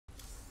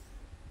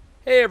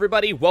Hey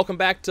everybody, welcome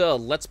back to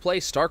Let's Play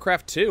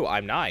Starcraft 2.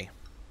 I'm Nye.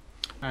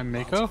 I'm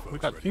Mako. We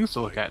got things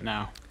to look at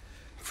now.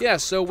 Yeah,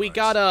 so we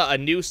got a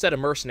new set of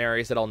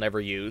mercenaries that I'll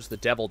never use, the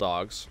Devil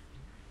Dogs.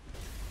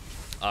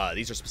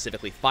 These are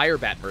specifically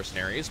Firebat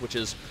mercenaries, which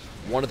is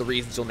one of the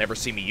reasons you'll never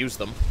see me use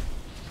them.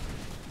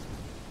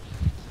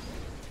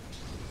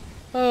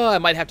 I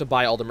might have to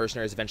buy all the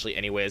mercenaries eventually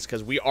anyways,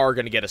 because we are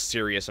going to get a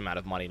serious amount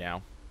of money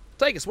now.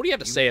 Tychus, what do you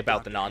have to say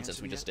about the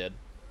nonsense we just did?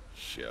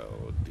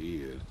 Sure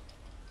did.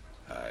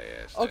 I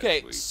asked Okay,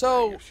 that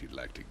so if she'd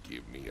like to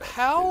give me a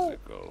how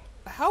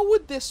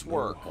would this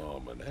work? No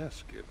harm in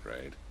asking,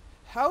 right?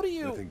 How do I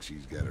you... think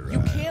she's got her You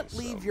eye can't on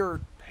leave some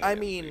your... I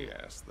mean... pansy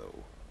ass, though.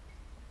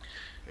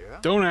 Yeah?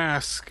 Don't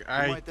ask.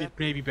 might It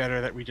may be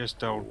better that we just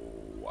don't.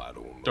 Oh, I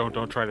don't know.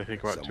 Don't try to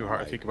think about it Some too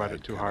hard. Think about it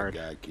white too kinda hard.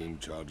 Guy came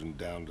charging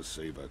down to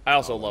save a I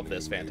also love colony,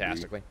 this maybe.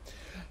 fantastically.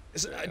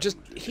 Damn,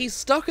 Just, Jimmy. he's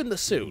stuck in the You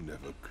suit.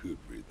 never could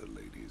read the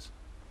ladies.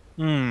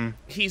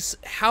 He's...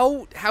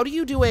 How do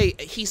you do a...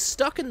 He's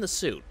stuck in the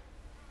suit.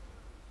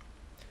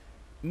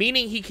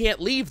 Meaning he can't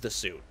leave the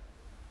suit.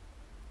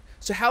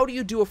 So how do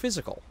you do a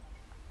physical?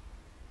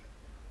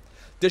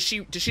 Does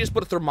she just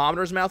put a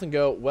thermometer in his mouth and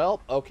go,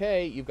 well,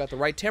 okay, you've got the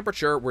right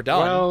temperature, we're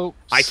done. Well,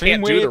 I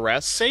can't do the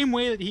rest. Same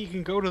way that he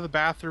can go to the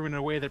bathroom in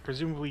a way that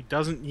presumably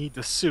doesn't need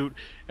the suit,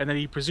 and that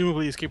he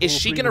presumably is capable. Is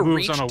she of going to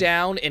moves reach on a...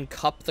 down and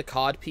cup the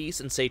cod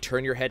piece and say,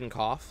 turn your head and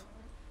cough?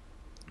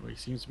 Well, he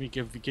seems to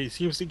give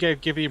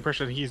the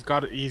impression that he's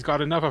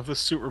got enough of the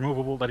suit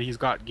removable that he's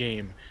got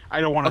game. I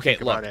don't want to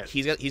think about it.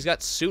 He's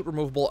got suit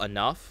removable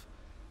enough,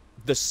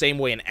 the same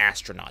way an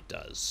astronaut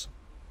does.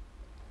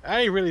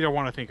 I really don't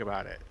want to think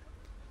about it.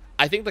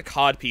 I think the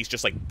cod piece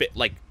just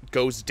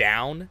goes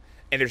down,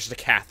 and there's just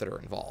a catheter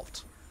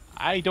involved.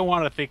 I don't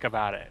want to think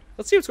about it.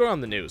 Let's see what's going on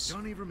in the news.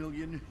 Johnny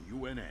Vermillion,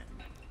 UNN.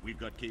 We've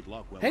got Kate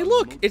Lockwell. Hey, on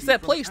look, remote it's feed that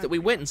from place that we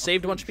went and Agria,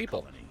 saved a bunch of fringe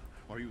people. colony.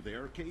 Are you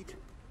there, Kate?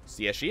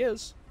 Yes, she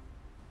is.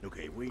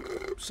 Okay, we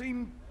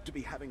seem to be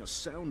having a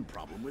sound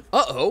problem with...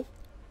 Uh-oh.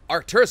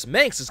 Arcturus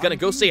Manx is going to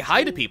go say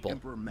hi to people.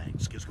 Emperor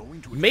Manx is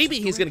going to Maybe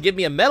he's going to give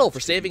me a medal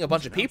for saving a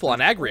bunch of people on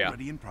Agria.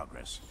 Already in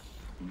progress.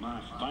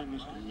 My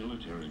finest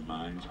military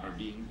minds are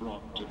being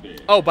brought to bear.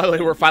 Oh, by the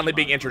way, we're finally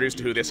being introduced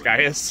to who this guy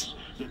is.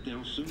 That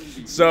they'll soon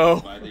be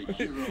So, by the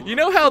hero you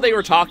know how they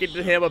were talking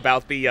to him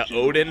about the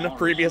Odin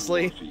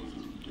previously?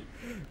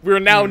 We're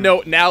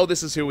now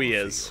this is who he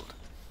is.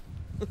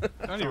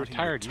 I thought he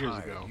retired years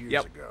ago.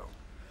 Yep.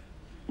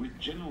 with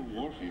General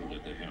Warfield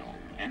at the helm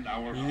and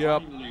our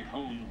Yep. finely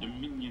honed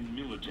Dominion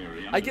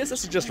military. I guess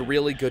this is just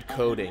really good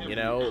coding, you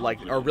know,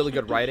 or really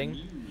good writing.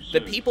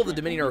 The people of the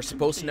Dominion are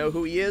supposed to know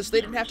who he is.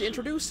 They didn't have to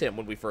introduce him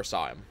when we first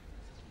saw him.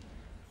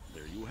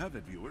 There you have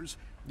it, viewers.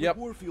 Yep.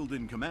 With Warfield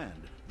in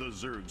command, the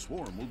Zerg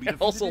swarm will be I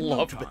defeated also in no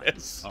love time.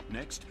 this. Up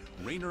next,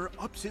 Raynor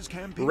ups his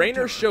campaign. Raynor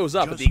terror shows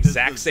up at just the as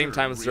exact same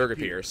time as Zerg reappear.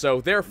 appears,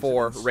 so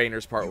therefore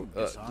Raynor's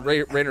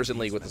Decide Raynor's in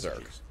these league with the Zerg.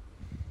 messages.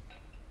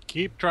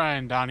 Keep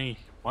trying, Donnie.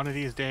 One of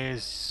these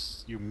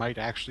days, you might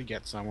actually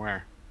get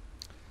somewhere.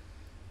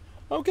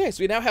 Okay,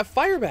 so we now have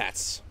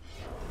Firebats.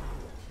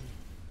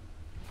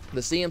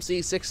 The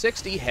CMC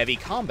 660 Heavy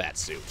Combat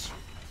Suit.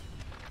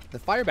 The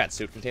Firebat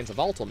suit contains a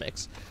volatile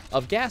mix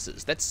of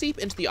gases that seep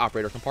into the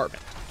operator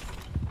compartment.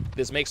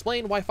 This may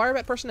explain why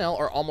Firebat personnel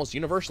are almost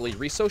universally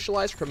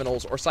resocialized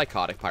criminals or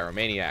psychotic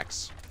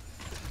pyromaniacs.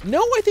 No,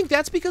 I think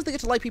that's because they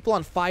get to light people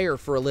on fire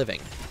for a living.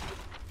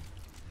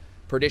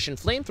 Perdition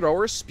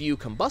flamethrowers spew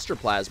combustor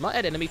plasma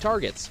at enemy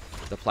targets.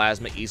 The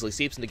plasma easily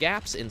seeps into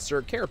gaps in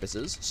Zerg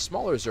carapaces.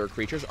 Smaller Zerg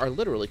creatures are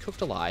literally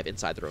cooked alive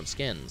inside their own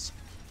skins.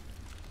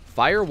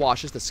 Fire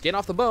washes the skin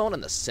off the bone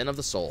and the sin of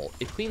the soul.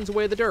 It cleans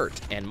away the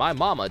dirt, and my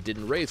mama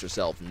didn't raise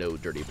herself no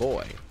dirty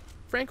boy.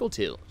 Franco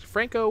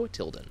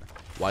Tilden,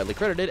 widely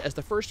credited as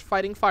the first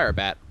fighting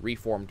Firebat,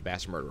 reformed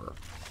mass murderer.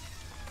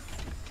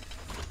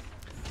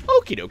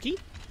 Okie dokie.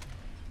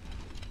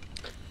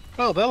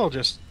 Well, that'll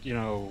just,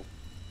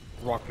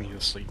 rock me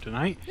to sleep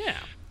tonight. Yeah.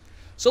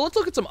 So let's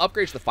look at some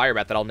upgrades to the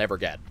Firebat that I'll never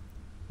get.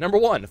 Number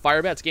 1,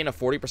 Firebats gain a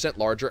 40%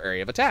 larger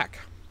area of attack.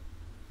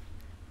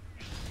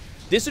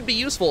 This would be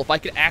useful if I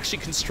could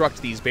actually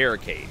construct these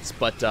barricades,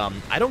 but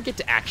I don't get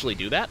to actually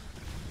do that.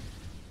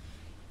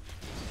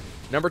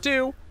 Number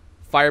 2,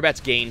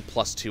 Firebats gain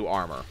 +2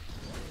 armor.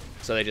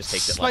 So they just take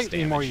less damage.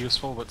 Slightly more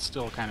useful, but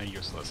still kind of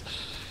useless.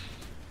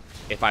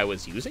 If I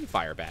was using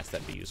Firebats,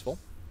 that'd be useful.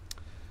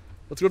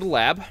 Let's go to the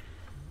lab.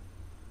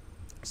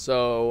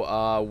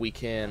 So we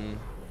can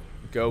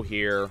go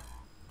here,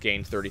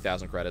 gain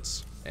 30,000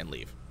 credits, and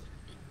leave.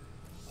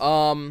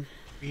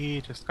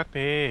 We just got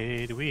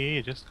paid.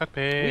 We just got We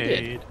paid.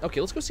 did. Okay,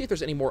 let's go see if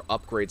there's any more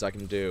upgrades I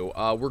can do.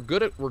 We're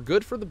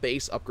good for the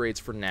base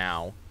upgrades for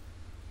now.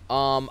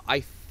 I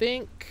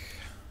think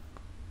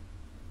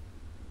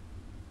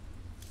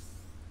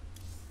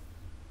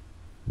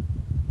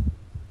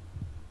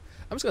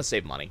I'm just gonna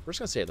save money. We're just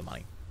gonna save the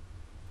money.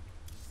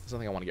 There's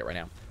something I want to get right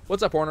now.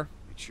 What's up, Warner?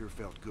 It sure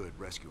felt good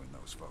rescuing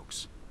those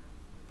folks.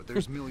 But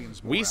there's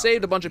millions more We out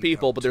saved there a bunch of that need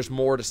people, help but there's too.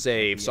 more to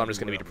save, so I'm Maybe just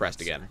gonna be anywhere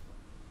depressed else. again.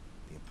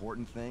 The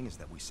important thing is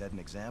that we set an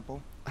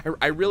example.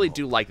 I really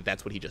do like that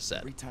that's what he just said.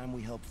 Every time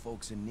we help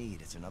folks in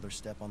need, it's another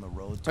step on the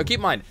road. Now keep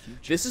in mind,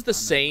 this is the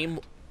same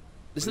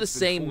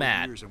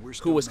Matt years and we're who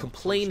still was no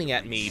complaining closer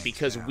at to me being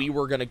because down. we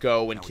were gonna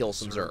go and Now kill with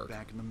some Zerg Zerg.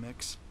 back in the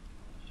mix,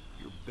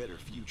 your better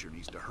future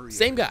needs to hurry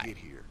Same up guy. and get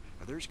here,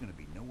 or there's going to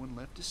be no one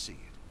left to see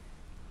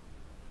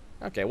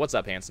it. Okay, what's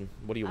up, Hanson?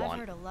 What do you I've want?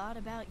 heard a lot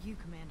about you,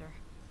 Commander.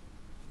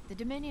 The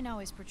Dominion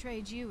always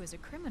portrayed you as a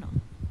criminal,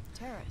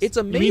 terrorist. It's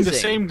You amazing. mean the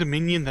same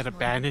Dominion that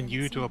abandoned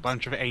you to a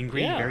bunch of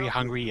angry, Yeah. very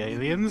hungry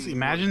aliens?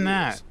 Imagine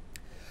that.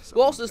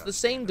 Well, also, it's the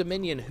same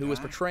Dominion who was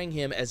portraying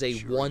him as a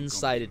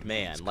one-sided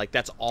man. Like,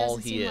 that's all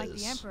Doesn't he seem like the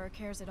is. Emperor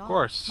cares at all.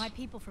 course. My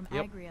people from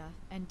Yep. Agria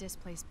and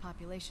displaced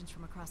populations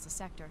from across the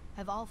sector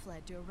have all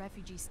fled to a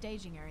refugee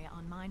staging area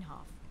on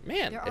Meinhof.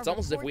 Man, There it's are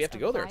almost as if we have to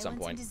reports go of there at some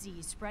violence point. and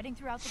disease spreading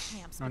throughout the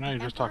camps, Oh, but now the you're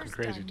just talking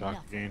Emperor's crazy done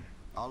talk nothing. again.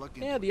 I'll look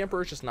into Yeah, it. the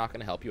Emperor's just not going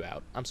to help you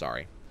out. I'm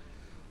sorry.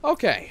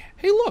 Okay.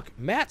 Hey, look.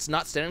 Matt's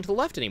not standing to the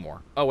left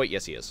anymore. Oh, wait.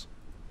 Yes, he is.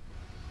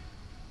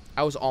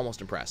 I was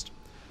almost impressed.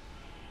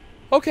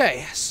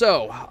 Okay,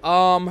 so,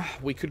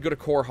 we could go to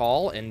Core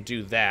Hall and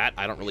do that.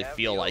 I don't really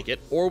feel like it.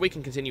 Or we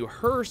can continue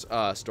her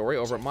story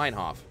over at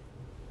Meinhof.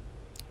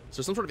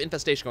 So some sort of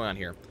infestation going on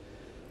here.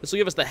 This will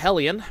give us the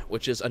Hellion,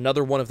 which is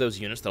another one of those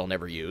units that I'll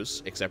never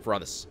use, except for on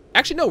this...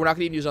 Actually, no, we're not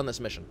going to even use it on this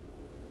mission.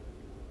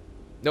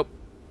 Nope.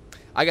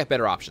 I got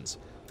better options.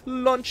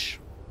 Lunch.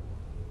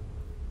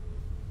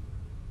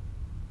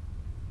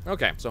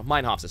 Okay, so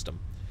Meinhof system.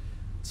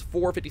 It's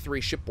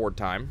 4:53 shipboard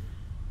time.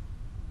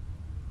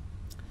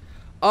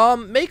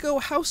 Mako,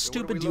 how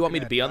stupid do you want me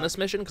to be on this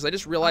mission? Because I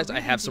just realized I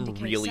have some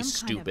really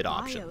stupid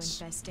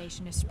options.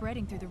 Is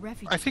spreading through the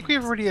refugee I think we've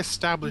camps. already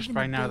established Even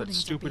by the now that buildings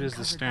are stupid being is the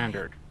covered by it.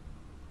 standard.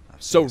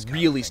 I've seen So this kind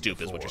of really thing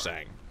stupid is what you're before.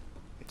 saying.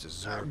 It's a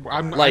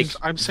Zerg.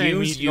 I'm saying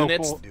we use need to go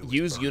units, full-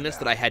 use units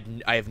that I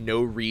have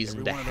no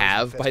reason to Every one of those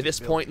have by infested this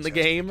point in the buildings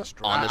has to be game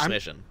destroyed. on this I'm-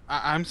 mission.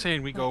 I'm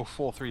saying we go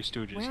full Three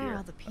Stooges Where are here.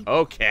 all the people?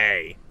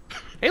 Okay.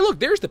 Hey, look,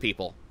 there's the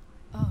people.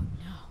 Oh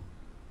no.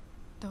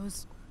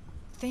 Those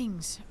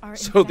things are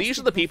So these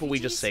are infested the people we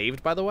just refugees?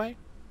 saved, by the way.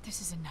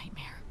 This is a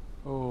nightmare.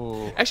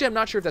 Oh. Actually, I'm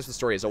not sure if that's the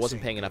story is. I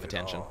wasn't paying enough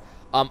attention.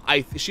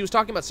 She was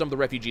talking about some of the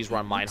refugees were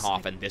on Looks Meinhof,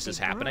 like and this they is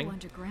burrow happening.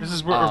 underground. This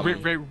is where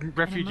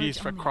refugees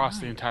emerge only across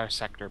the at night. entire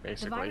sector, The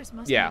basically. virus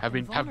must Yeah. make Have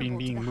them been vulnerable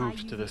being to the moved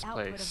high to UV this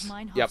output place. of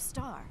Meinhof Yep.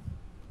 Star.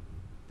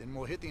 Then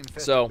we'll hit the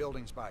infested So-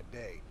 buildings by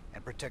day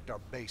and protect our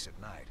base at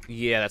night.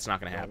 Yeah, that's not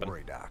going to Don't happen.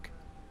 worry, Doc.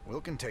 We'll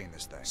contain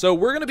this thing. So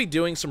we're going to be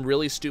doing some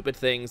really stupid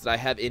things that I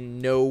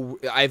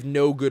have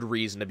no good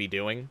reason to be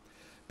doing,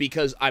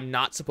 because I'm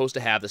not supposed to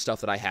have the stuff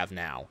that I have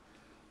now.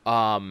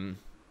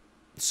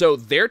 So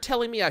they're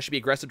telling me I should be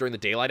aggressive during the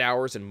daylight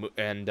hours and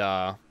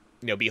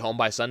be home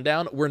by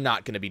sundown. We're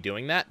not going to be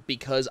doing that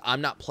because I'm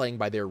not playing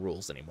by their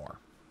rules anymore.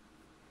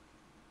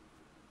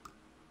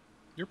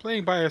 You're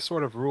playing by a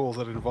sort of rules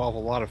that involve a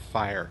lot of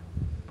fire.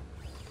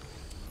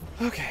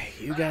 Okay,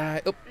 you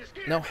guys... Oh,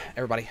 no,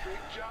 everybody.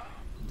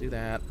 Do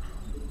that.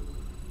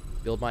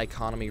 Build my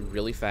economy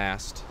really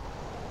fast.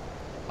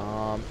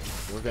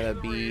 We're going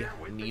to be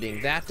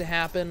needing that to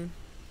happen.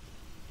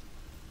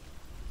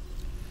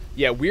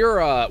 Yeah,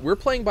 we're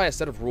playing by a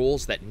set of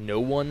rules that no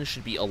one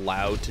should be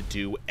allowed to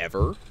do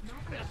ever,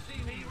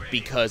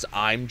 because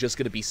I'm just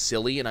going to be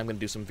silly and I'm going to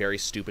do some very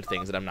stupid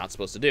things that I'm not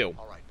supposed to do.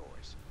 All right,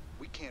 boys.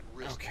 We can't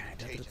risk Okay,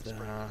 contagion da-da-da.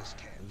 spreading to this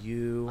camp.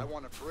 You I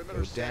want a perimeter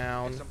go set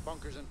down. and some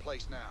bunkers in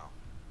place now.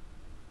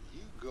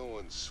 You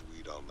going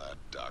sweet on that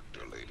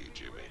doctor lady,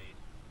 Jimmy.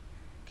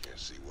 Can't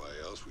see why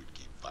else we'd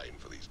keep fighting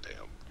for these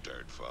damn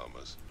dirt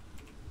farmers.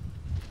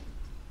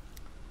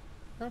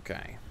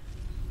 Okay.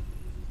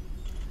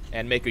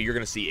 And Mako, you're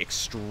going to see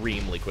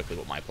extremely quickly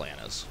what my plan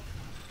is.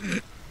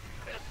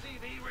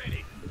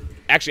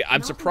 Actually,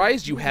 I'm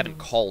surprised you haven't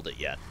called it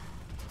yet.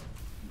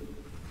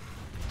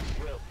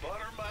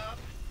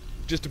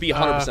 Just to be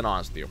 100%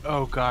 honest with you.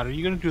 Oh god, are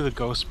you gonna do the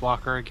ghost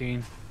blocker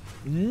again?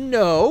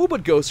 No,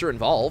 but ghosts are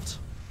involved.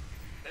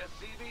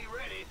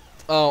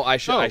 Oh, I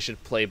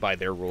should play by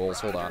their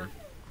rules. Hold on.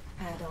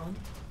 I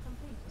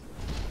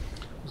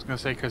was gonna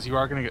say, because you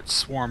are gonna get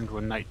swarmed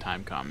when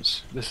nighttime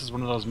comes. This is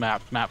one of those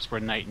maps where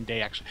night and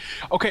day actually.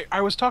 Okay, I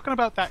was talking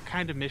about that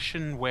kind of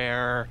mission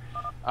where,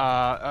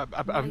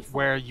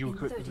 where you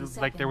could,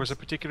 like, there was a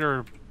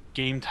particular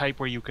game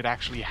type where you could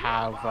actually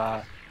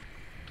have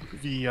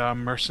the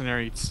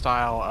mercenary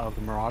style of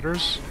the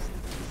Marauders.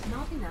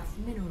 Not enough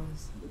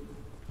minerals.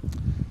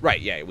 Right,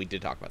 yeah, we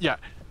did talk about that. Yeah,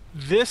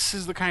 this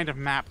is the kind of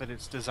map that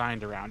it's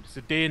designed around. It's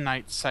a day and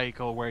night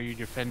cycle where you're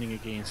defending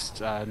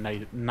against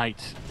night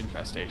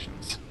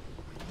infestations.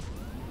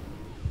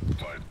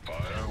 Fight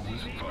fire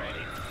with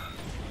fire.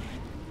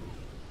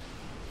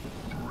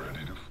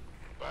 Ready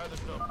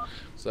to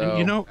So, And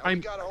you know, We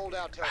I'm gotta hold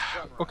out till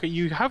sunrise. okay.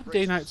 You have a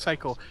day-night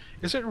cycle.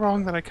 Is it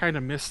wrong that I kind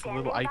of missed the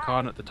little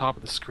icon at the top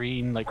of the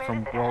screen, like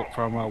from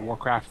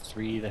Warcraft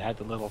 3, that had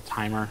the little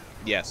timer?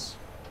 yes,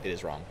 it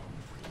is wrong.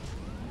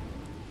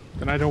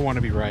 Then I don't want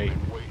to be right.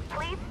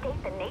 Please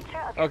state the nature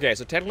of Okay,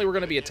 so technically we're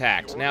going to be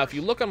attacked. Now, if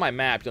you look on my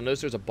map, you'll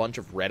notice there's a bunch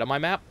of red on my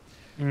map.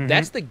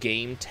 That's the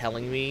game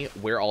telling me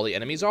where all the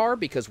enemies are,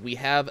 because we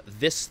have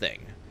this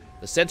thing,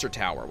 the sensor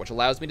tower, which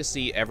allows me to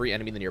see every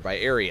enemy in the nearby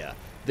area.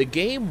 The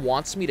game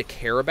wants me to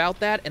care about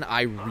that, and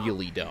I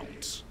really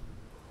don't.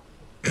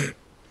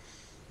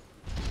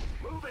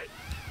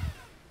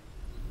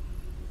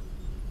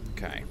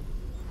 Okay.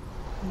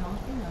 Not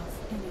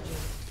enough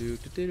energy.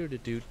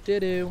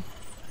 Do.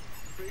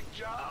 Big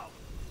job.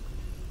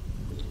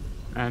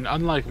 And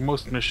unlike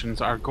most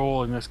missions, our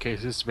goal in this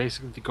case is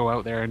basically to go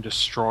out there and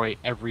destroy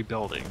every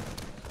building.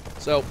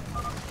 So,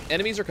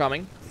 enemies are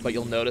coming, but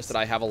you'll notice that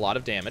I have a lot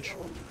of damage,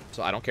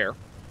 so I don't care.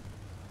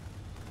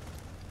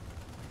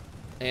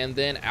 And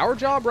then our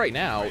job right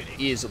now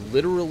is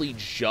literally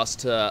just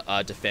to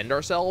defend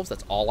ourselves.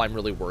 That's all I'm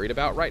really worried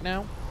about right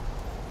now.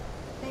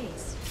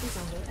 Base is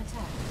under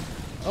attack.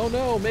 Oh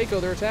no, Mako,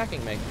 they're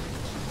attacking me.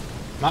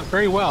 Not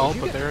very well, Could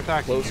you but get they're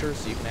attacking. closer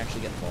so you can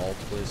actually get involved,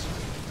 please.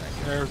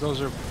 Those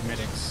are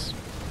medics.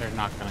 They're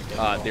not gonna get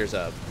involved. There's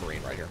a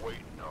Marine right here.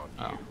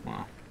 Oh,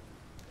 wow.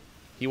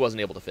 He wasn't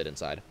able to fit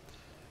inside.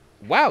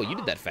 Wow, you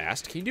did that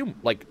fast. Can you do,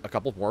 like, a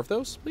couple more of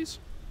those, please?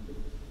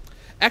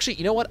 Actually,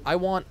 you know what? I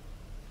want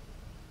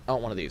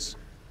one of these.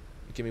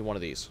 Give me one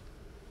of these.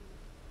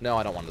 No,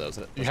 I don't want those.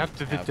 You have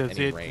to.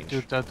 Any range.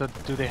 Do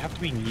they have to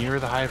be near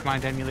the hive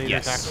mind emulator?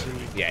 Yes.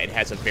 Actually. Yeah, it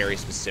has a very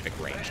specific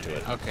range to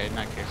it. Okay, in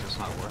that case, it's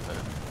not worth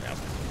it. No.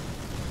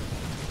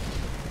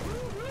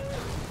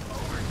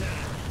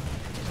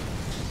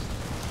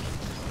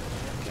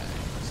 Okay.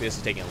 See, this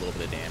is taking a little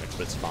bit of damage,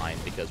 but it's fine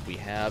because we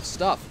have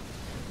stuff.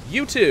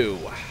 You two,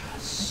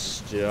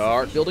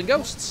 start building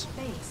ghosts.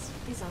 Base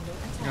is under We're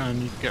attack. gonna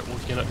need to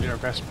get up our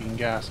Vespine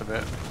gas a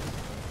bit.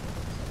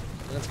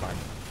 That's fine.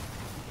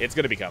 It's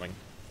gonna be coming.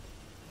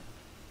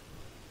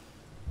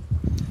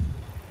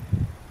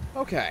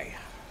 Okay.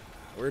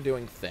 We're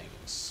doing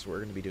things. We're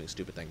gonna be doing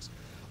stupid things.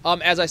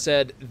 As I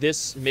said,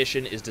 this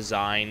mission is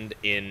designed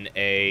in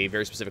a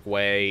very specific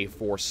way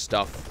for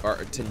stuff, or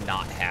to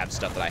not have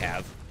stuff that I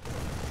have.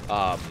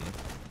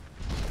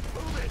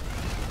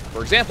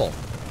 For example,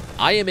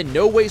 I am in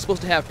no way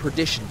supposed to have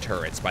perdition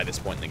turrets by this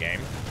point in the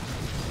game.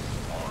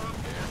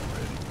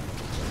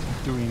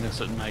 Doing this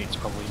at night is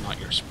probably not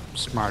your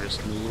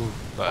smartest move,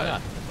 Why but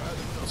not?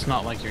 it's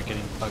not like you're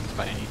getting bugged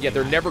by anything. Yeah,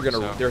 they're never gonna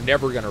so- they're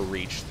never gonna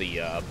reach the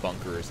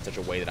bunkers in such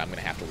a way that I'm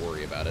gonna have to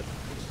worry about it.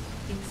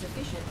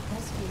 Insufficient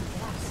Vespine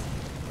gas.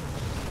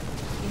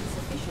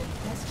 Insufficient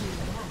Vespine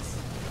gas.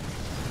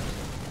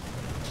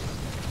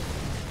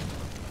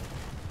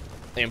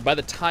 And by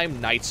the time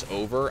night's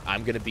over,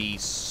 I'm gonna be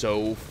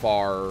so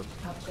far,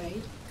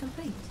 Upgrade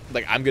complete.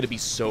 like I'm gonna be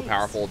so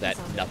powerful that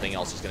nothing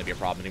else is gonna be a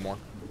problem anymore.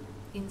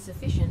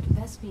 Insufficient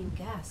Vespine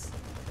gas.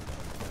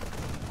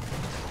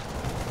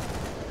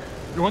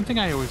 The one thing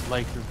I always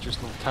like is just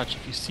a little touch.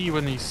 If you see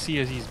when you see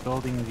as he's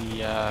building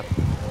the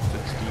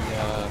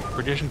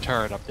perdition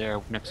turret up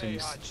there next to you,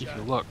 if you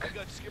look,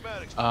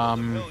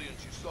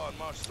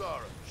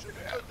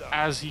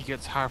 as he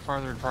gets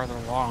farther and farther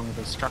along,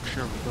 the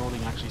structure of the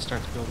building actually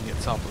starts building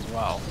itself as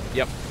well.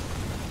 Yep.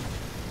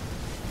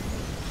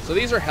 So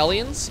these are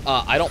Hellions.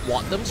 I don't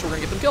want them, so we're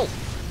gonna get them killed.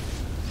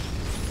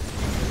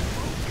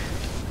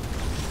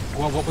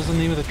 Well, what was the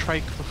name of the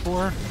trike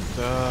before?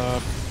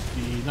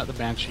 Not the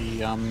Banshee.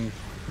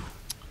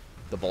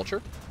 The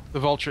Vulture. The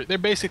Vulture. They're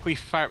basically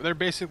vulture. They're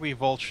basically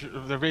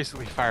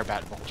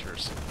firebat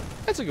vultures.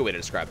 That's a good way to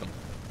describe them.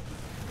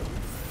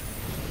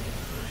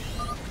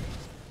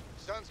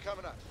 Sun's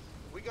coming up.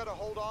 We gotta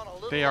hold on a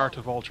little. They are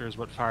to vultures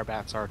what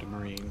firebats are to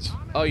marines.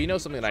 Oh, you know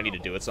something that I need to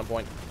do at some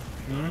point?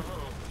 Hmm?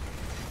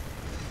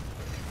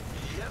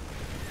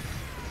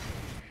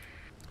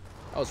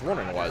 I was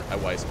wondering why I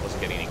wasn't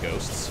getting any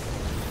ghosts.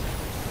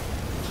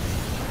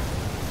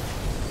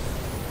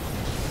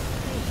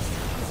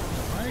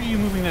 Why are you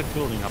moving that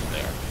building up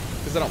there?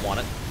 Because I don't want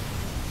it.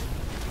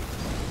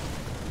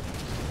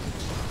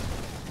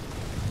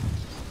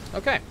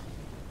 Okay.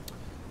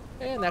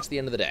 And that's the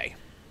end of the day.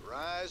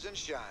 Rise and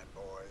shine,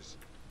 boys.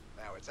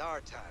 Now it's our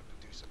time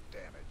to do some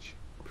damage.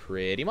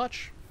 Pretty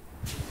much.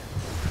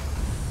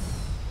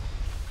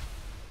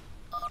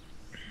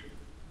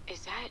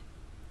 Is that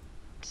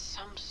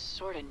some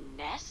sort of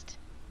nest?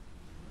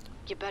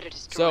 You better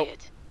destroy So,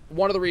 it.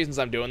 one of the reasons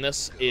I'm doing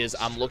this is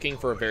I'm looking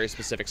for a very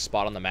specific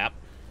spot on the map.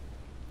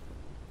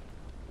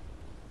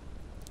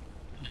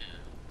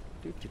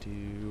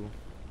 Doo-doo-doo.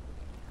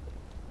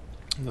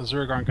 The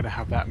Zerg aren't going to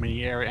have that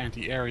many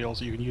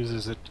anti-aerials. You can use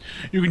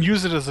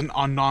it as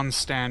a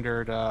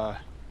non-standard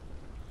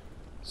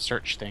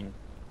search thing,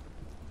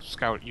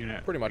 scout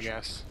unit. Pretty much.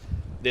 Yes.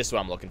 This is what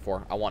I'm looking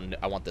for. I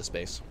want this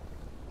base.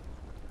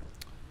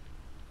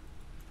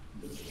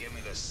 Give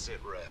me the sit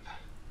rep.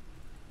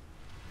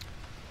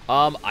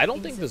 I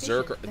don't think the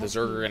Zerg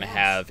are going to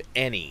have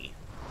any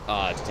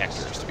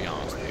detectors, to be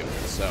honest with you.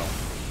 So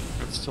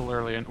It's still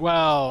early, and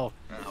well,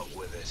 Out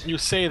with it. you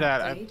say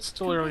that it's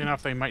still early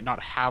enough. They might not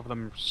have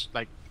them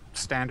like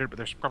standard, but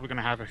they're probably going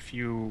to have a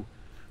few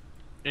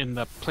in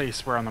the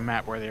place where on the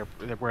map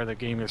where the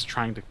game is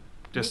trying to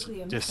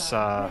Nuclear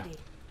missile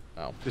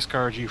ready.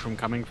 discourage you from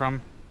coming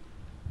from,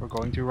 or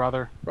going to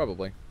rather.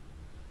 probably.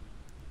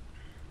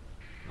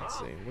 Let's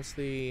see. What's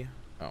the...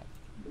 Oh.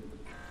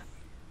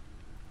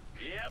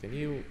 Can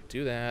you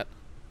do that?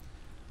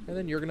 And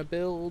then you're going to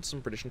build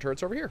some prediction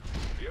turrets over here.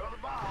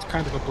 It's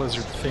kind of a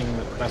Blizzard thing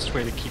that the best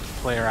way to keep the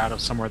player out of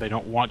somewhere they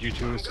don't want you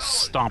to is to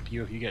stomp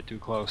you if you get too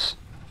close.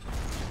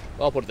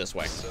 Well, I'll put it this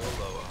way.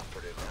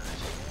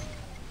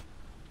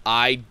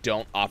 I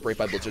don't operate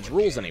by Blizzard's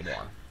rules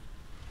anymore.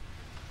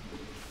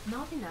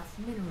 Not enough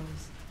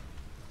minerals.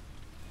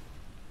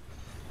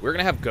 We're going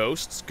to have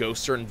ghosts.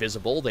 Ghosts are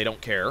invisible. They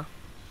don't care.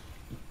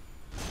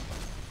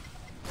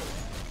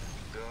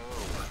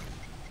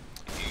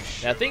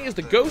 Now, the thing is,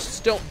 the ghosts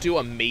don't do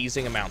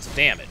amazing amounts of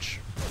damage.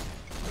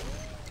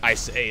 I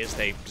say as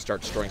they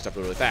start destroying stuff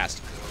really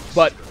fast.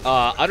 But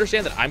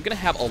understand that I'm going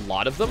to have a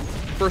lot of them,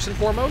 first and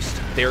foremost.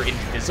 They're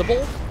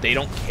invisible. They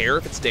don't care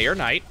if it's day or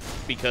night,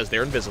 because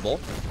they're invisible.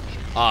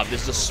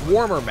 This is a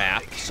swarmer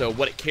map, so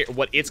what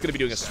it's going to be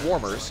doing is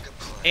swarmers.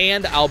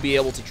 And I'll be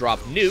able to drop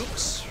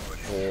nukes,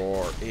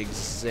 for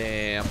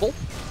example,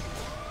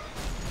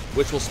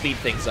 which will speed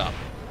things up.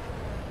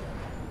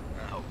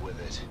 Out with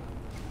it.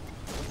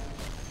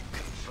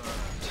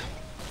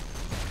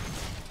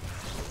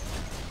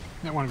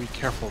 You might want to be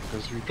careful,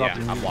 because if you drop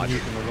your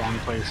nuke in the wrong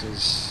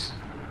places...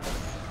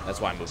 That's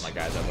why I moved my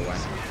guys out of the way.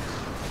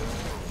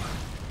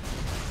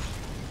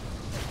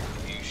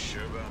 You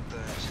sure about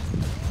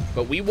that?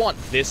 But we want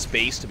this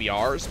base to be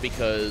ours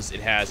because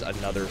it has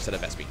another set of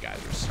SP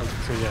geysers. So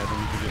yeah, then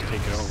you can just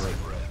take it over it.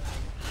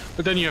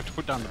 But then you have to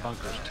put down the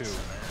bunkers too,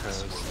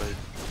 because the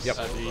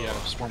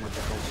swarmers will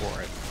go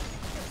for it.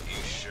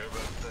 You sure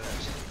about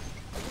that?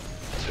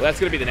 Well, that's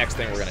going to be the next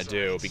thing we're going to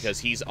do, because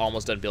he's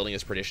almost done building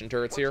his prediction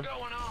turrets here.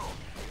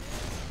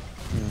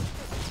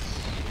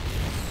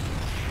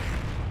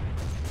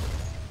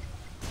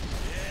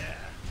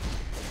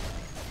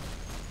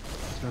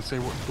 I was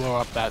going to say, blow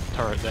up that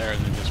turret there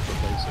and then just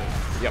replace it.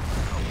 Yep.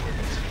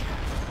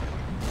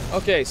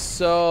 Okay,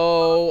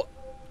 so...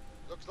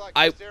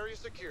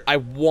 I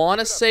want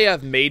to say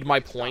I've made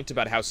my point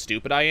about how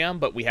stupid I am,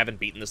 but we haven't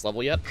beaten this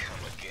level yet.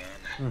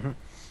 Mm-hmm.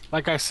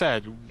 Like I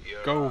said,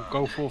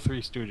 go full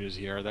Three Stooges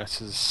here. This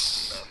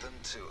is... Nothing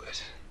to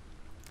it.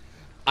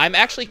 I'm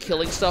actually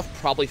killing stuff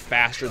probably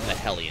faster than the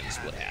Hellions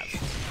would have.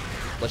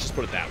 Let's just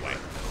put it that way.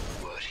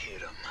 What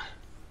hit 'em?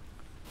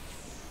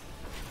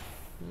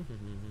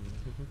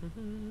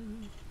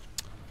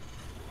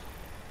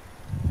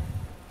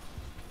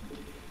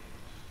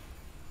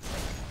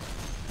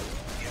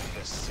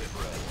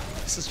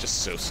 This is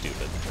just so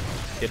stupid.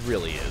 It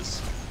really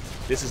is.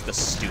 This is the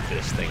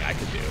stupidest thing I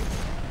could do.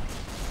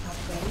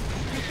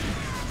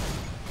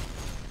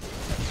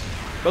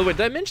 By the way,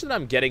 did I mention that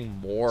I'm getting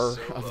more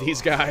of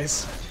these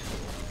guys?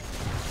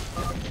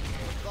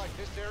 Like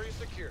this area's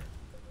secure.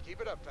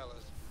 Keep it up,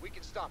 fellas. We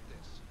can stop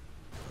this.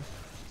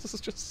 This is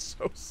just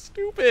so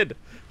stupid.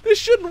 This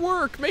shouldn't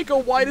work. Mako,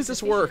 why does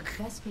this work?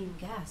 Vespene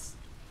gas.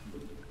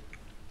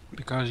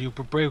 Because you've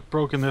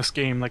broken this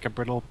game like a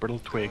brittle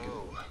twig.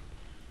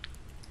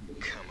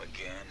 Come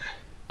again.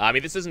 I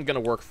mean, this isn't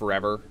going to work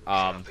forever.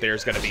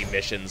 There's going to be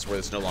missions where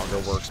this no longer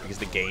works because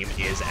the game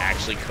is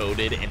actually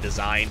coded and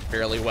designed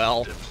fairly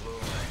well.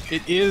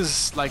 It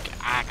is like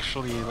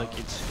actually like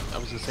it's. I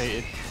was gonna say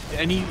it.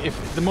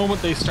 If the moment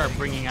they start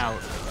bringing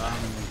out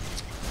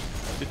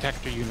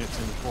detector units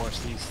in the force,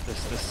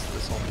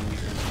 this whole thing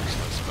becomes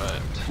useless.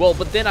 But well,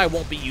 but then I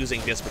won't be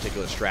using this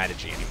particular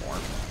strategy anymore.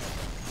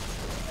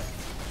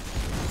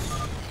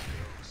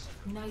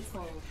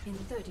 Nightfall in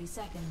 30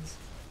 seconds.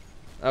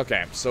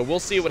 Okay, so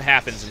we'll see what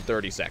happens in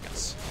 30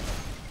 seconds.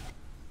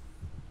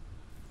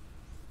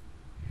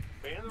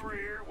 In the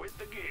rear with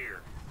the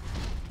gear.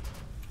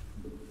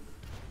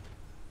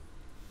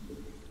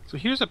 so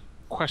here's a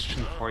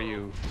question for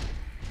you,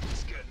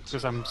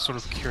 because I'm sort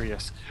of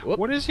curious. Whoop,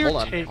 What is your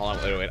hold take? on,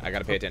 wait, I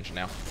gotta pay attention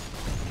now.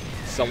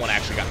 Someone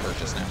actually got hurt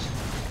just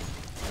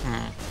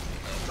now.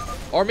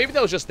 Or maybe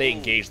that was just they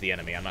engaged the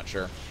enemy, I'm not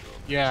sure.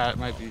 Yeah, it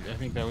might be. I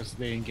think that was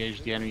they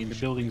engaged the enemy. The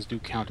buildings do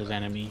count as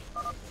enemy.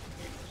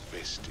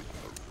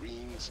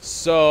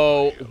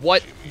 So,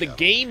 what the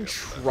game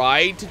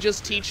tried to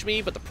just teach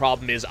me, but the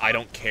problem is I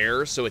don't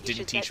care, so it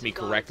didn't teach me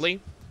correctly.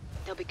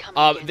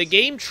 The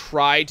game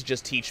tried to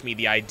just teach me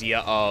the idea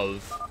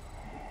of...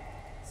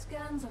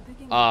 Scans are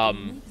picking up a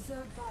unique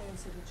Zerg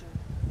biosignature.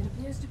 It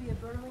appears to be a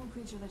burrowing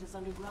creature that is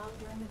underground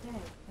during the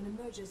day and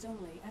emerges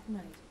only at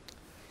night.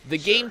 The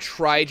game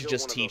tried to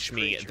just teach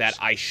me that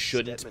I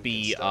shouldn't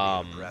be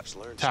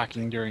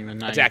Attacking during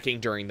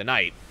the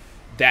night.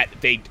 That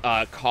they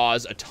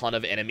cause a ton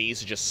of enemies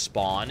to just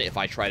spawn if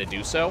I try to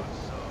do so.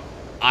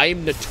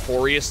 I'm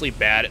notoriously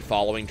bad at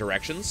following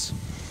directions.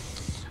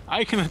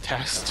 I can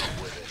attest.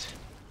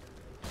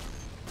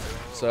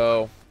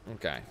 So,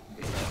 okay.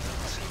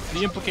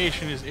 The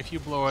implication is if you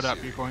blow it up,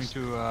 you're going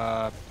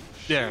to,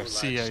 there,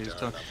 see, he's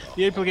done.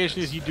 The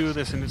implication is you do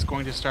this and it's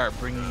going to start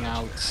bringing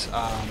out,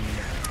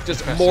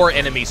 just more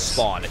enemies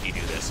spawn if you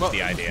do this, is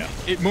the idea.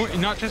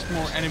 Not just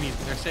more enemies,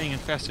 but they're saying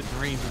infested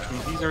marines, which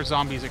means these are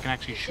zombies that can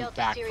actually shoot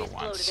back for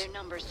once.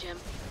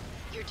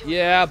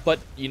 Yeah, but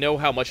you know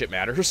how much it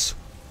matters?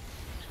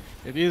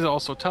 It is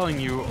also telling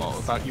you all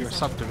about your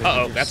subdivision.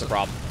 Uh-oh, that's a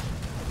problem.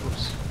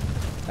 Oops.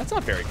 That's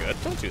not very good.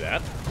 Don't do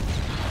that.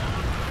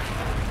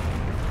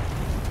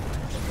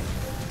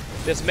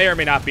 This may or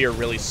may not be a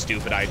really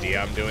stupid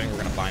idea I'm doing. We're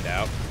going to find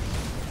out.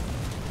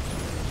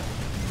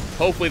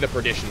 Hopefully the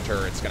perdition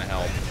turret's going to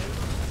help.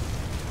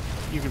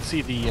 You can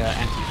see the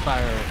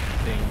anti-fire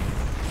thing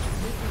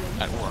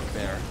at work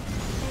there.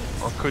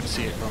 Or could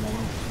see it from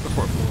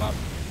before it blew up.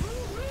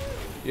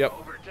 Yep.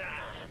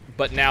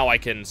 But now I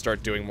can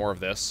start doing more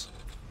of this.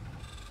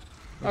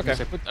 Okay.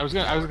 I was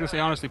gonna say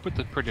honestly, put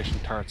the perdition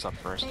turrets up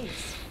first.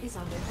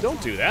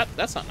 Don't do that.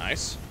 That's not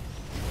nice.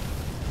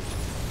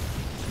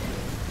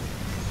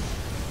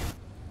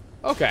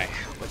 Okay,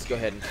 let's go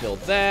ahead and kill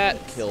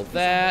that, kill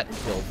that,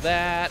 kill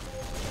that.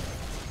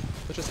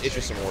 Let's just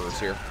issue some orders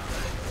here.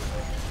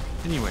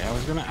 Anyway, I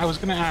was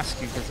gonna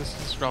ask you because this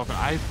is relevant.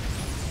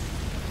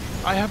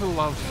 I have a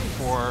love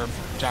for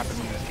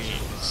Japanese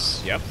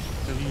games. Yep.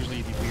 They're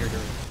usually the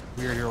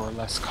weirder or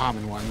less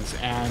common ones,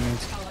 and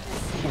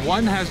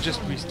one has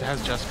just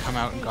come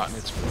out and gotten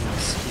its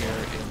release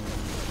here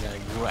in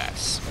the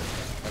U.S.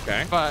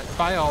 Okay. But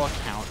by all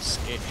accounts,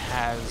 it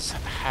has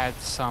had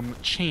some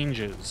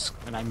changes,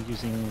 and I'm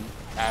using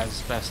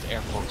as best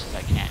air quotes as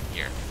I can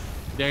here.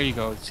 There you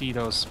go. See,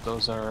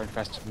 those are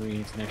infested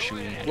marines, and they're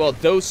shooting at you. Well,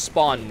 those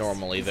spawn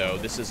normally, though.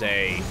 This is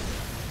a...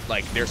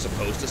 like, they're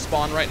supposed to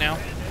spawn right now.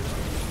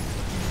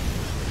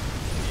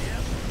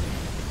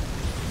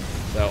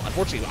 So,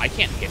 unfortunately, I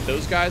can't hit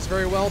those guys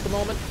very well at the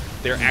moment.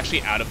 They're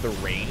actually out of the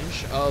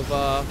range of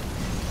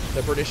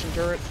the perdition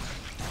turret.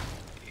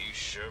 You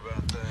sure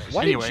about that?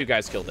 Why didn't you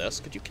guys kill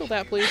this? Could you kill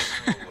that, please?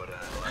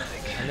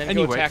 And then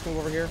go attack move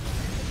over here.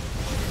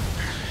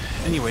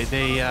 Anyway,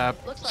 they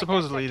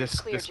supposedly this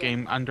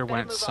game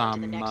underwent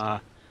some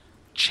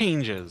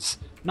changes.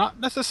 Not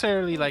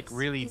necessarily like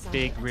really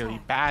big, really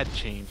bad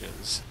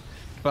changes,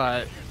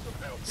 but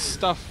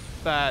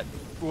stuff that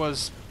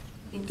was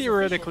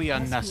theoretically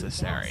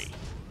unnecessary.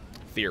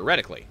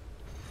 Theoretically.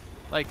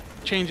 Like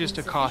changes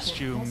to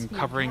costume,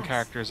 covering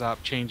characters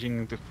up,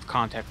 changing the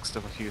context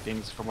of a few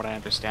things from what I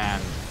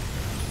understand.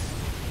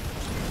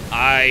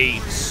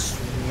 I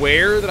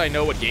swear that I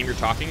know what game you're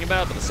talking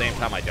about, but at the same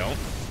time I don't.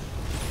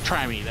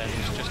 Try me, that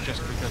is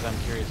just because I'm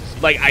curious to see.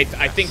 Like I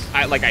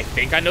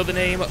think I know the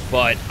name,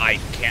 but I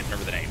can't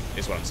remember the name,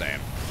 is what I'm saying.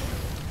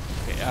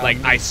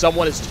 Okay,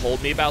 someone has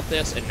told me about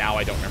this and now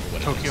I don't remember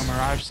what it is. Tokyo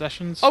Mirage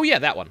Sessions? Oh yeah,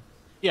 that one.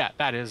 Yeah,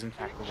 that is in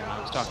fact the one I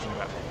was talking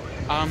about.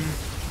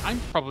 I'm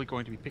probably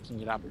going to be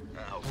picking it up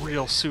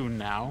real soon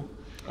now.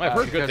 Well, I've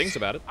heard good things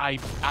about it. I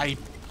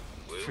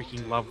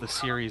freaking love the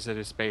series that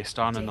it's based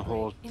on and the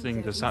whole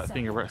thing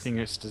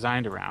it's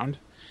designed around.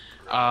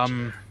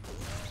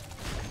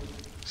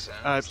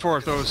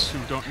 For those who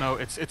don't know,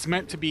 it's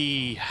meant to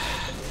be...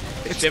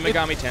 It's Shin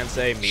Megami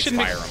Tensei meets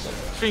Fire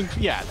Emblem.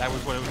 Yeah, that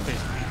was what it was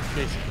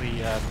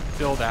basically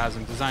billed as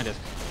and designed as.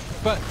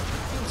 But,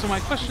 so my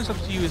question is up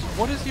to you is,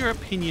 what is your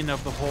opinion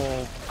of the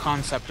whole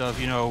concept of,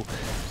 you know,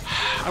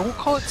 I won't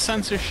call it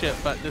censorship,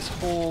 but this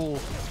whole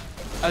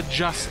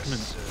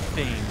adjustment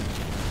thing?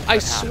 I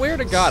swear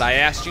to God, I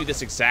asked you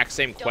this exact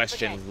same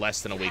question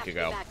less than a week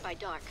ago.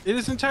 It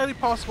is entirely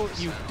possible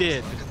that you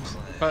did,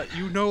 but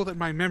you know that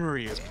my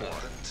memory is poor.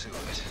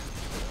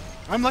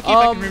 I'm lucky if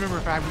I can remember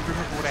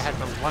what I had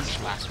for lunch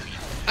last week.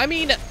 I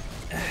mean,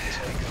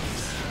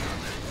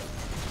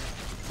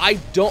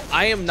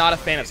 I am not a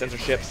fan of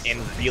censorship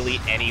in really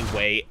any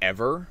way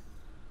ever.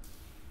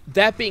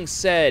 That being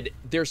said,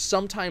 there's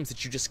sometimes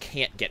that you just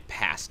can't get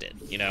past it,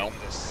 you know?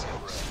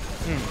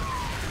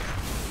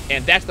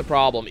 And that's the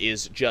problem,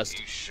 is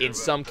just, in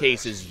some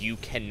cases, you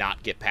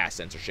cannot get past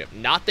censorship.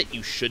 Not that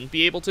you shouldn't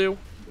be able to,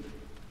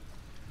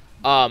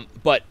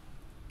 but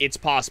it's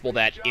possible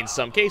that in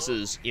some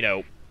cases, you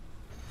know,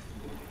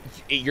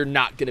 you're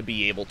not going to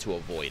be able to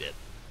avoid it.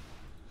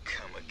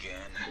 Come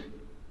again.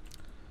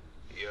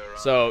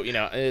 So, you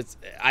know,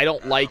 I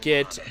don't like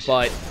it,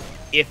 but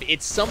if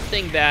it's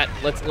something that,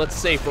 let's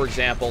say, for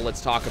example, let's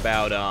talk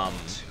about,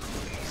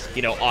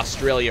 you know,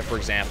 Australia, for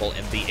example,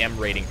 and the M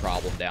rating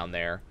problem down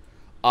there.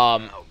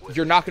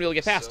 You're not going to be able to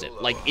get past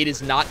it. Like, it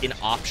is not an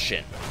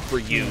option for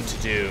you to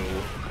do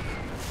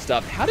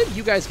stuff. How did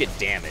you guys get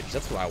damaged?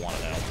 That's what I want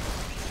to know.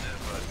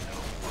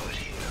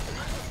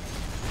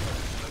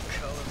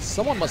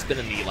 Someone must have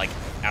been in the, like,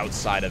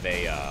 outside of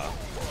a,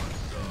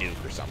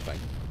 nuke or something.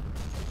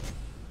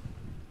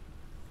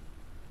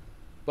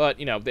 But,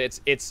 you know,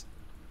 it's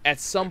at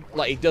some,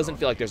 like, it doesn't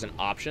feel like there's an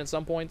option at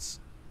some points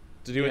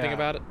to do anything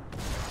about it.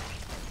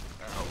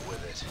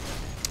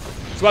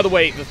 So, by the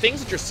way, the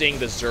things that you're seeing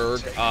the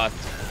Zerg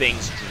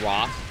things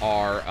drop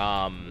are,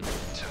 I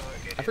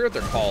forget what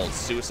they're called,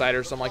 Suicide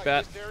or something like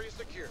that.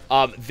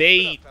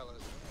 They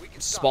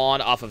spawn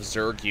off of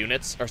Zerg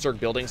units, or Zerg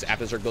buildings,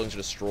 after Zerg buildings are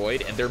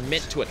destroyed, and they're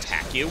meant to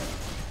attack you.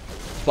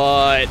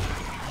 But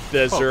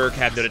the Zerg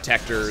have no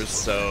detectors,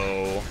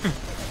 so...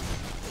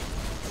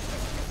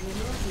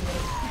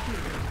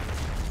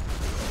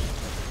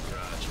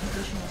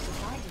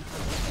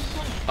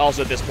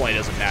 Also, at this point, it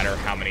doesn't matter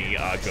how many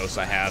ghosts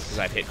I have, because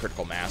I've hit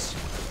critical mass.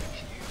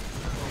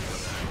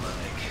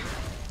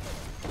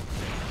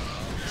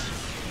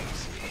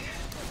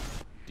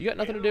 You got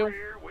nothing to do?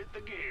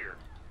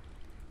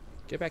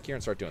 Get back here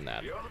and start doing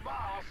that. You're the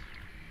boss.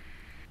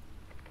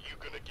 You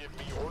gonna give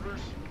me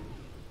orders?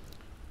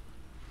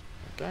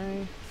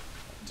 Okay.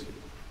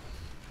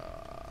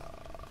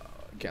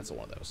 Cancel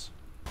one of those.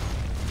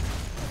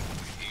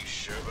 You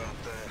sure about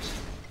that?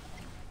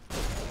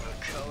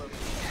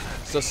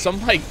 So some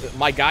of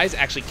my guys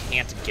actually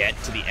can't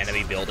get to the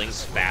enemy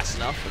buildings fast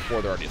enough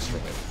before they're already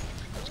destroyed.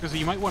 Because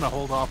you might want to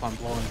hold off on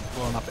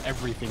blowing up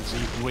everything so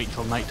you can wait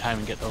until nighttime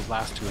and get those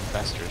last 2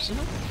 investors.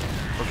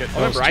 Or get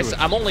those Remember,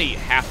 I'm only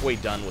halfway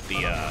done with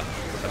the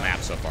map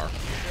so far.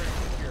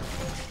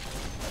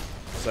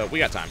 So we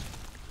got time.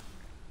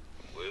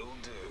 Will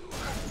do.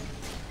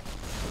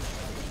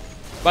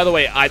 By the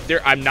way,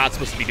 I'm not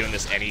supposed to be doing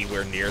this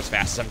anywhere near as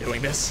fast as I'm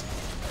doing this.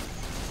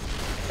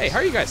 Hey, how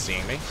are you guys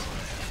seeing me?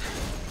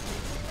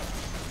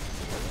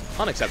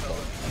 Unacceptable.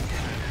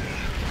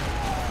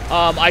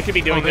 I could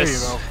be doing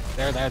this. There you go.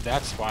 There,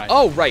 that's why.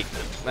 Oh, right.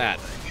 That.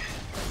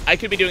 I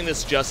could be doing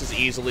this just as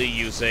easily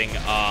using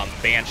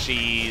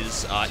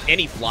Banshees.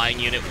 Any flying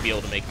unit would be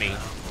able to make me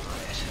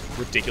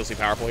ridiculously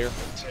powerful here.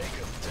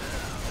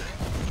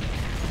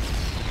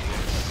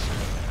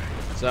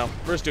 So,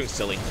 we're just doing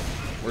silly.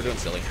 We're doing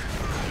silly.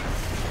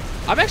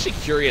 I'm actually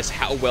curious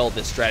how well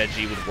this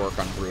strategy would work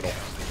on Brutal.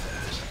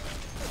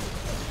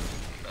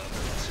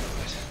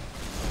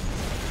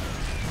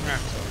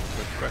 That's a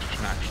good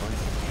question, actually.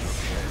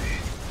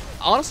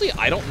 Honestly,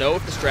 I don't know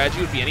if the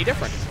strategy would be any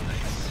different.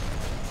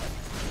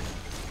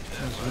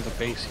 There's the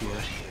base here.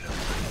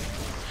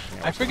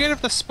 I forget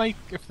if the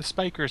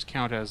spikers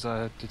count as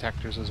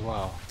detectors as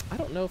well. I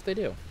don't know if they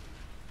do.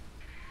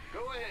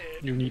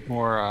 You need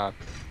more.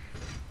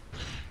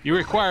 You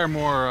require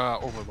more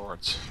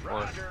overlords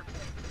or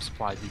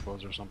supply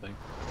depots or something.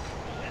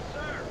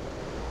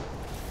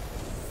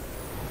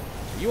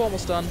 You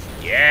almost done?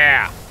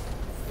 Yeah.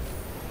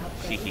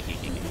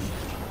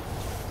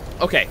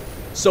 Okay,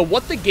 so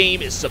what the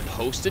game is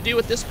supposed to do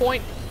at this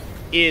point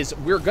is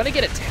we're going to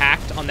get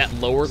attacked on that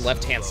lower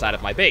left-hand side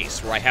of my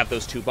base, where I have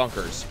those 2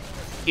 bunkers.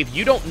 If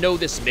you don't know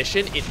this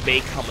mission, it may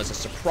come as a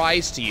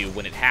surprise to you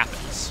when it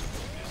happens.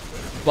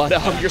 But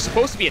you're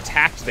supposed to be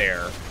attacked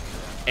there,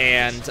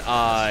 and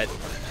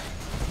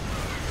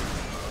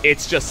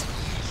it's just...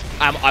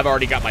 I've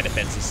already got my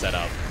defenses set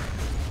up.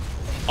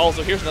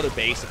 Also, here's another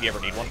base if you ever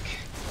need one.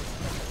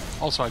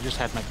 Also, I just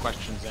had my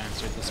questions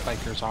answered. The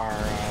spikers are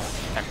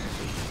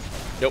technically...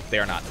 Nope, they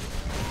are not.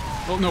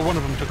 Well, no, one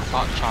of them took a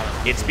pot shot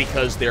at me. It's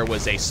because there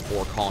was a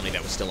spore colony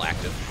that was still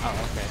active. Oh,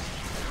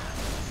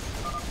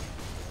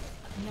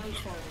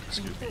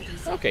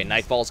 okay. Okay,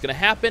 nightfall's gonna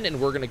happen, and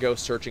we're gonna go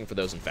searching for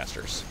those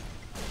infestors.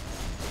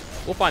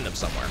 We'll find them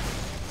somewhere.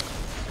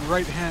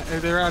 Right hand,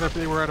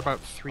 they were at about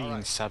 3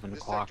 and 7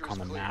 o'clock on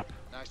the map.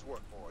 Nice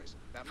work, boys.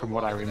 Now From move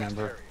what on I to the next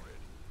remember. area.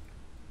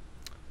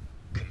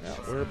 Yeah,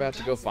 we're about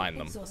to go find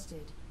them.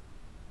 Exhausted.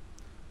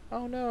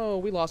 Oh no,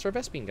 we lost our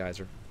Vespine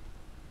geyser.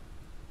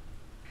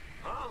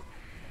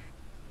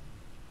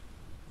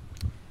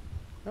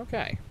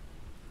 Okay.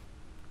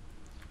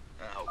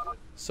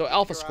 So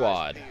Alpha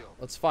Squad,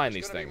 let's find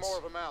these things. More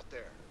of them out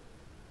there.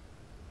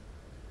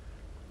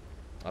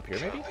 Up here,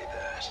 maybe?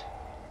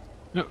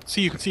 No,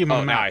 see, you can see them on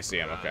Oh, the map. now I see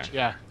them, okay.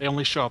 Yeah, they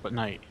only show up at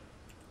night.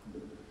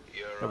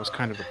 That was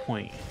kind of the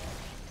point.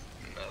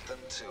 Nothing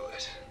to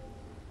it.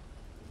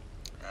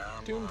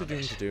 Doom to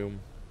doom to doom.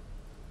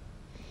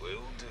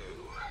 Will do.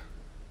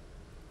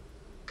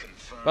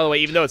 By the way,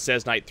 even though it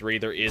says night 3,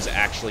 there is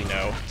actually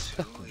no...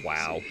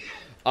 wow.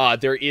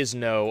 There is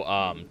no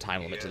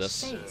time limit to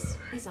this. Base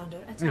is under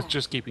attack. It's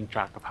just keeping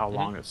track of how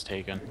long it's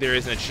taken. There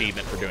is an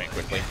achievement for doing it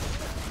quickly.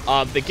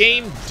 The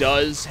game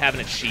does have an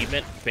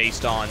achievement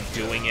based on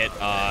doing it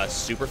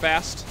super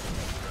fast,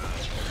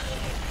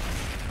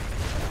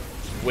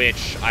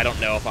 which I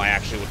don't know if I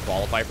actually would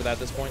qualify for that at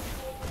this point.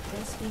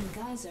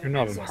 You're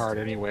not in hard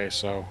anyway,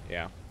 so...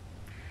 Yeah.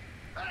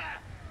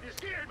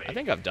 I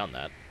think I've done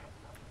that.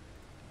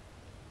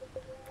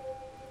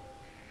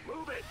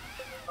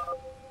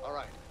 All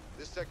right,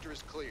 this sector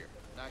is clear.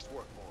 Nice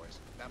work, boys.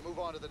 Now move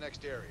on to the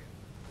next area.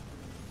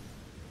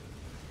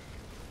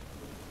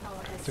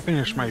 To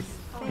finish my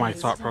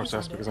thought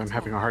process, because I'm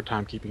having a hard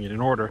time keeping it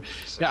in order.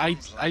 Yeah,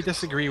 I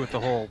disagree with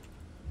the whole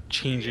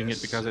changing it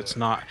because it's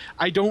not.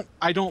 I don't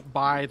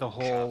buy the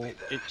whole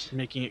it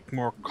making it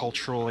more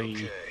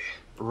culturally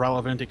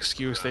relevant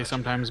excuse they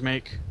sometimes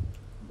make.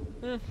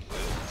 It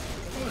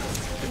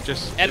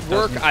just At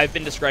work, I've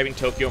been describing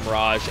Tokyo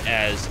Mirage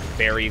as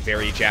very,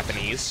 very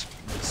Japanese.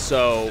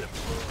 So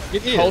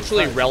it is,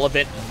 culturally but,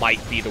 relevant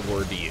might be the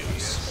word to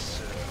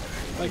use.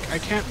 like, I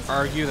can't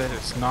argue that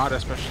it's not,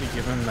 especially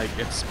given like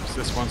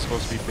this one's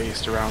supposed to be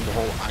based around the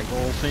whole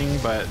idol thing,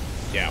 but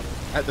yeah,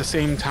 at the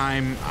same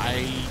time,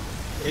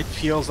 it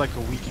feels like a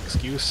weak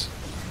excuse.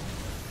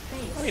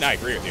 I mean, I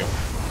agree with you.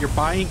 You're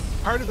buying,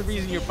 part of the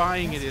reason you're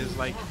buying it is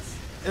like,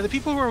 the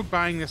people who are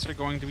buying this are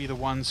going to be the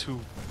ones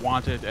who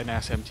wanted an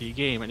SMT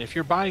game, and if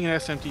you're buying an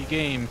SMT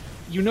game,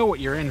 you know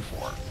what you're in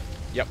for.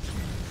 Yep.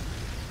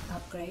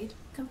 Upgrade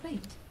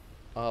complete.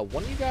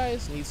 One of you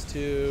guys needs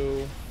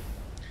to...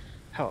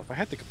 Hell, if I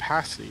had the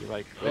capacity,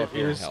 like, With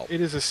your help.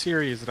 it is a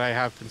series that I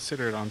have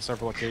considered on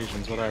several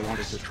occasions whether I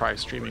wanted to try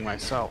streaming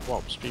myself,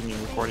 well, streaming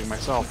and recording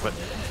myself, but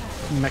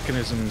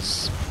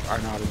mechanisms are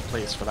not in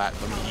place for that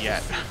for me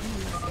yet.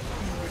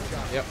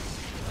 Yep.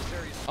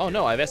 Oh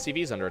no, I have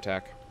SCVs under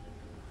attack.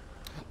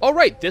 Oh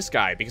right, this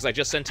guy, because I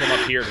just sent him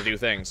up here to do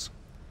things.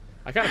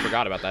 I kind of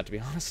forgot about that, to be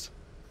honest.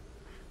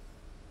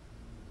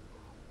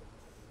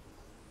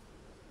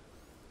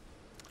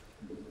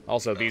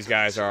 Also, these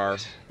guys are,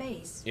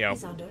 you know,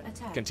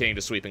 continuing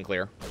to sweep and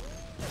clear.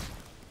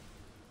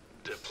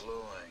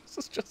 This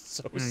is just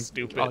so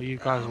stupid. Oh, you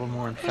guys one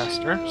more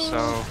infester,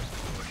 so...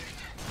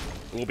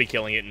 We'll be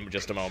killing it in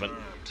just a moment.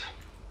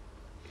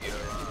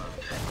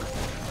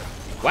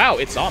 Wow,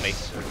 it saw me.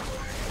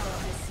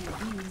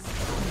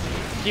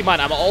 Keep in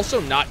mind, I'm also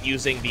not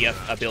using the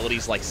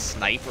abilities like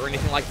Snipe or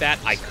anything like that.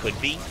 I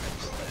could be.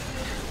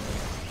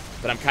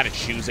 But I'm kind of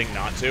choosing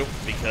not to,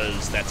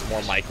 because that's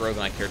more micro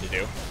than I care to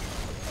do.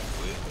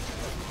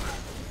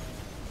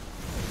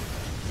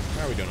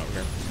 How are we doing over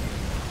here?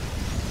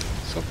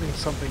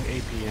 Something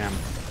APM.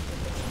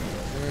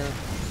 Yeah.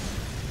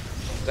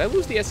 Did I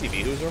lose the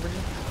SCV who's over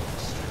here?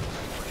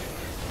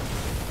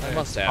 I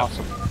must have.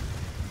 Awesome.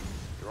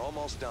 You're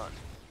almost done.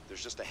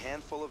 There's just a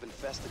handful of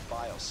infested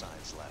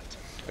biosigns left.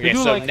 Okay,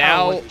 so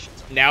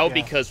now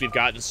because we've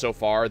gotten so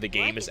far, the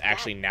game is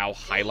actually now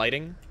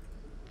highlighting.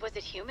 Was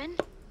it human?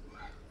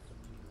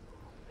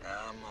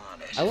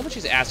 I love when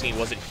she's asking,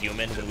 was it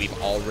human, when we've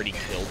already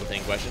killed the thing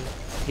in question.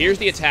 Here's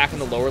the attack in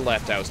the lower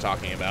left I was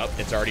talking about.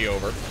 It's already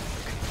over.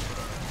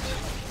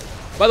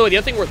 By the way, the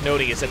other thing worth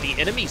noting is that the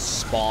enemies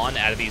spawn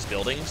out of these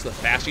buildings. The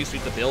faster you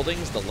sweep the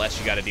buildings, the less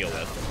you got to deal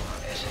with.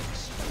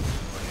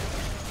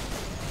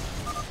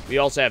 We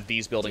also have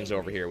these buildings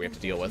over here we have to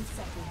deal with.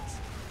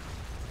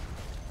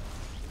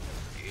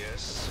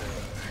 Yes, sir.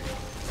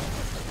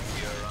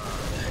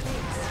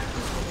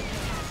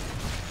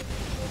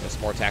 There's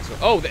more attacks.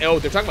 Oh,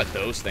 they're talking about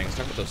those things.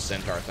 They're talking about those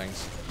centaur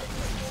things.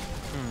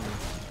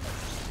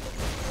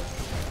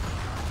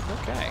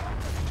 Okay.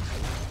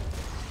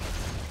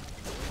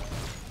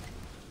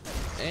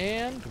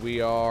 And we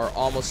are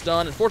almost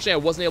done. Unfortunately, I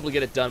wasn't able to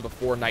get it done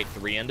before Night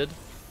 3 ended,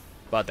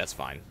 but that's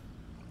fine.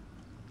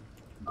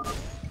 Oh, hell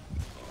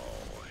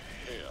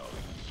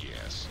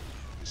yes.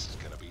 This is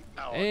gonna be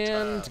our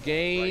And time,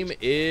 game right?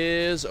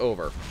 is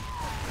over.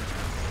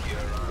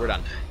 We're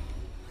done.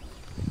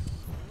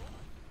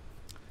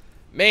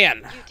 Man,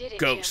 You did it,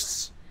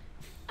 ghosts.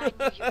 Jim.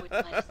 I knew you wouldn't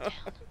let us down.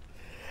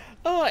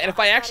 Oh, and if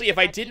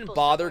I didn't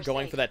bother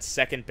going for that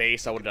second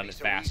base, I would have done it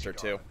faster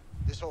too.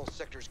 This whole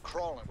sector's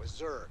crawling with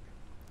Zerg.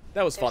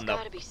 That was fun though.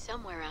 There's gotta be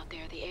somewhere out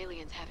there the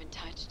aliens haven't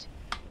touched.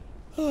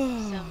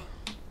 Some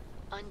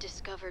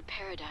undiscovered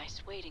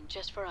paradise waiting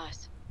just for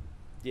us.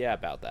 Yeah,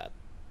 about that.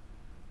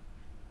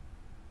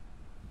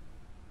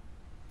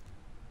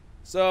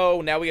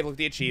 So now we get to look at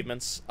the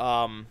achievements.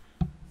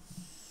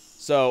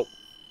 So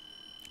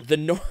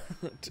to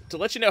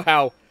let you know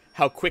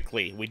how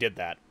quickly we did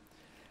that.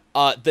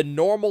 The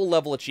normal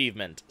level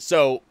achievement.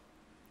 So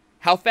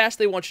how fast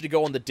they want you to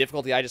go on the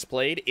difficulty I just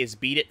played is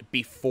beat it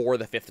before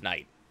the 5th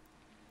night.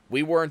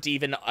 We weren't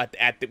even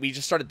we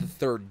just started the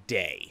 3rd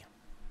day.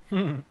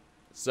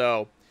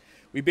 So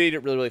we beat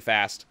it really, really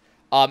fast.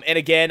 And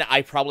again,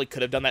 I probably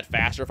could have done that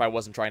faster if I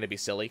wasn't trying to be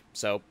silly.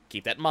 So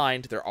keep that in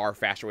mind. There are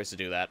faster ways to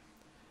do that.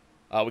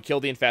 We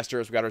killed the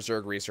infestors. We got our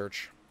Zerg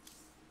research.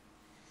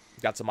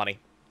 Got some money.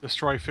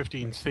 Destroy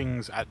 15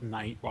 things at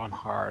night on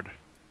hard.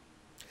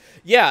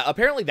 Yeah,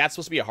 apparently that's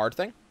supposed to be a hard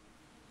thing.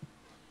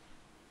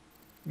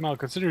 Well,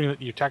 considering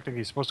that you're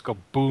technically supposed to go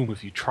boom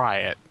if you try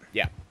it.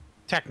 Yeah.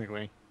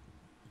 Technically.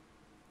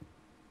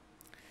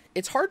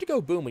 It's hard to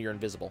go boom when you're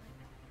invisible.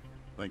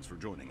 Thanks for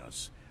joining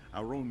us.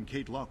 Our own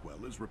Kate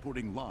Lockwell is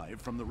reporting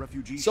live from the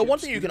refugee So one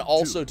ship thing you can Student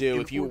also 2 do,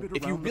 in if you orbit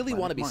around the really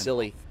want to be planet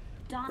silly,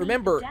 Minoff.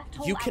 remember,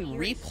 you can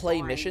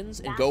replay missions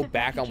and go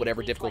back on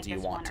whatever difficulty you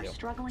want to.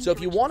 So if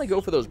you want to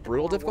go for those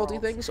brutal difficulty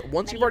things,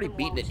 once you've already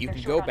beaten it, you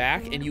can go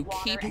back and you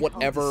keep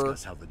whatever,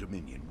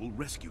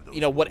 you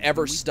know,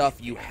 whatever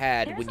stuff you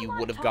had when you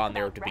would have gone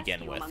there to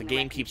begin with. The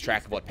game keeps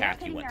track of what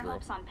path you went through.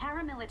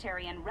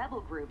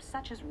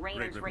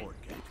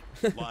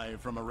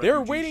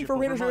 They're waiting for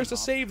Rangers to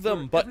save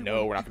them, but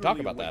no, we're not going to talk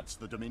about that.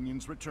 The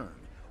Dominion's return.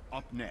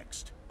 Up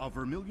next, a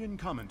Vermilion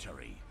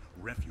commentary.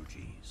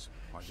 Refugees.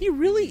 He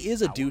really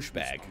is a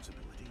douchebag.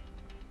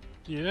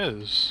 He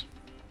is.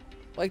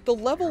 Like, the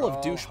level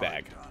of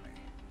douchebag.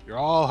 You're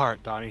all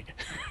heart, Donnie.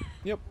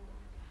 Yep.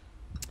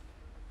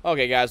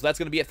 Okay, guys, that's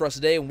going to be it for us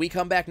today. When we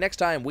come back next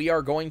time, we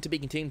are going to be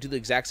continuing to do the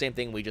exact same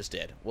thing we just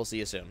did. We'll see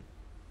you soon.